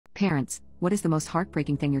Parents, what is the most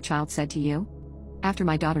heartbreaking thing your child said to you? After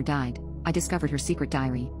my daughter died, I discovered her secret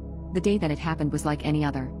diary. The day that it happened was like any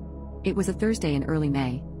other. It was a Thursday in early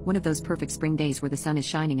May, one of those perfect spring days where the sun is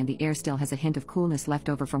shining and the air still has a hint of coolness left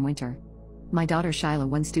over from winter. My daughter Shiloh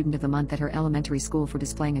won Student of the Month at her elementary school for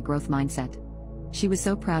displaying a growth mindset. She was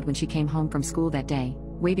so proud when she came home from school that day,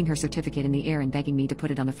 waving her certificate in the air and begging me to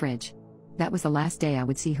put it on the fridge. That was the last day I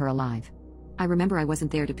would see her alive. I remember I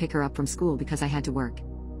wasn't there to pick her up from school because I had to work.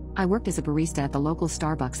 I worked as a barista at the local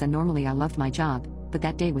Starbucks and normally I loved my job, but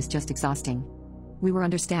that day was just exhausting. We were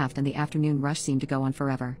understaffed and the afternoon rush seemed to go on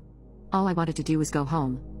forever. All I wanted to do was go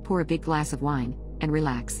home, pour a big glass of wine, and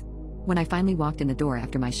relax. When I finally walked in the door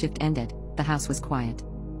after my shift ended, the house was quiet.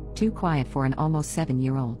 Too quiet for an almost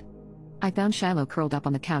 7-year-old. I found Shiloh curled up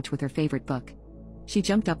on the couch with her favorite book. She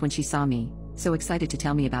jumped up when she saw me, so excited to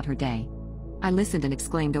tell me about her day. I listened and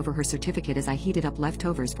exclaimed over her certificate as I heated up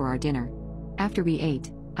leftovers for our dinner. After we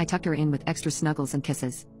ate, I tucked her in with extra snuggles and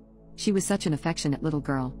kisses. She was such an affectionate little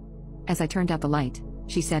girl. As I turned out the light,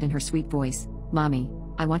 she said in her sweet voice, "Mommy,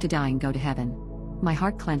 I want to die and go to heaven." My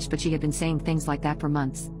heart clenched, but she had been saying things like that for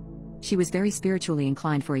months. She was very spiritually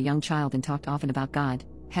inclined for a young child and talked often about God,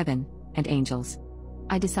 heaven, and angels.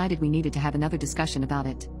 I decided we needed to have another discussion about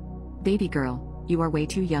it. "Baby girl, you are way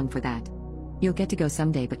too young for that. You'll get to go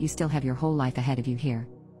someday, but you still have your whole life ahead of you here.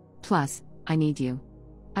 Plus, I need you.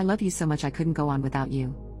 I love you so much I couldn't go on without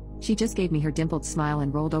you." She just gave me her dimpled smile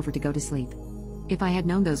and rolled over to go to sleep. If I had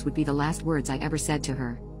known those would be the last words I ever said to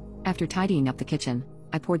her. After tidying up the kitchen,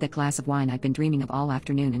 I poured that glass of wine I'd been dreaming of all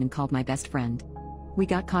afternoon and called my best friend. We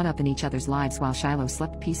got caught up in each other's lives while Shiloh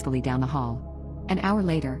slept peacefully down the hall. An hour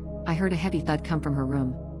later, I heard a heavy thud come from her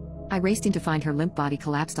room. I raced in to find her limp body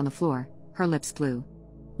collapsed on the floor, her lips blue.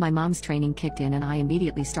 My mom's training kicked in and I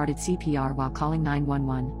immediately started CPR while calling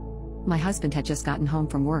 911. My husband had just gotten home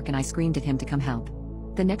from work and I screamed at him to come help.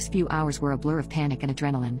 The next few hours were a blur of panic and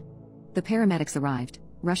adrenaline. The paramedics arrived,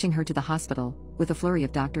 rushing her to the hospital, with a flurry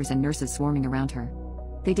of doctors and nurses swarming around her.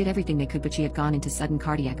 They did everything they could, but she had gone into sudden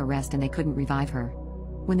cardiac arrest and they couldn't revive her.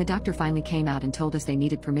 When the doctor finally came out and told us they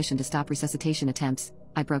needed permission to stop resuscitation attempts,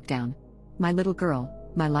 I broke down. My little girl,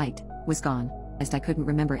 my light, was gone. I couldn't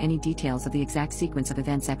remember any details of the exact sequence of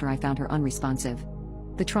events after I found her unresponsive.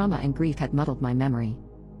 The trauma and grief had muddled my memory.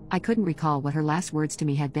 I couldn't recall what her last words to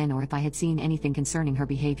me had been or if I had seen anything concerning her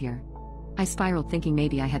behavior. I spiraled thinking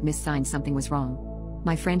maybe I had missed signs something was wrong.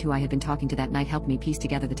 My friend who I had been talking to that night helped me piece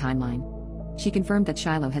together the timeline. She confirmed that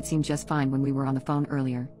Shiloh had seemed just fine when we were on the phone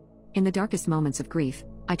earlier. In the darkest moments of grief,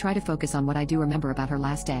 I try to focus on what I do remember about her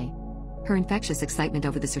last day. Her infectious excitement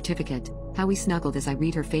over the certificate, how we snuggled as I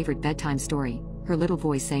read her favorite bedtime story, her little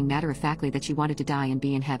voice saying matter-of-factly that she wanted to die and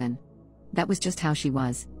be in heaven. That was just how she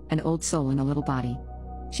was, an old soul in a little body.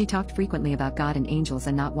 She talked frequently about God and angels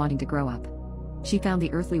and not wanting to grow up. She found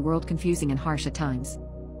the earthly world confusing and harsh at times.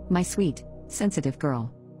 My sweet, sensitive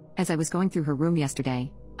girl. As I was going through her room yesterday,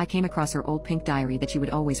 I came across her old pink diary that she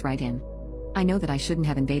would always write in. I know that I shouldn't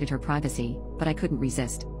have invaded her privacy, but I couldn't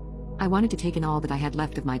resist. I wanted to take in all that I had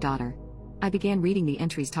left of my daughter. I began reading the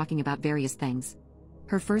entries talking about various things.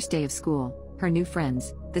 Her first day of school, her new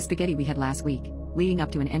friends, the spaghetti we had last week, leading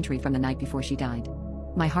up to an entry from the night before she died.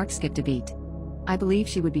 My heart skipped a beat. I believe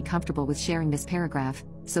she would be comfortable with sharing this paragraph,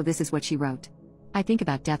 so this is what she wrote. "I think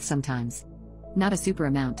about death sometimes. Not a super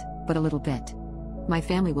amount, but a little bit. My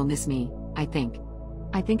family will miss me, I think.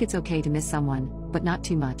 I think it's okay to miss someone, but not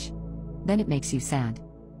too much. Then it makes you sad.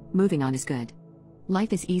 Moving on is good.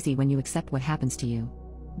 Life is easy when you accept what happens to you."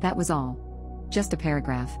 That was all. Just a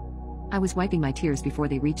paragraph. I was wiping my tears before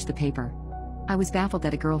they reached the paper. I was baffled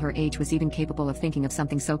that a girl her age was even capable of thinking of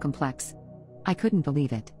something so complex. I couldn't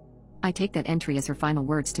believe it. I take that entry as her final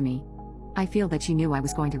words to me. I feel that she knew I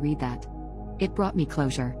was going to read that. It brought me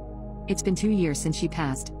closure. It's been 2 years since she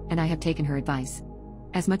passed, and I have taken her advice.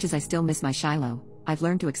 As much as I still miss my Shiloh, I've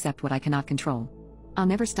learned to accept what I cannot control. I'll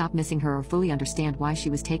never stop missing her or fully understand why she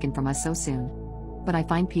was taken from us so soon. But I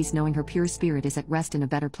find peace knowing her pure spirit is at rest in a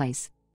better place.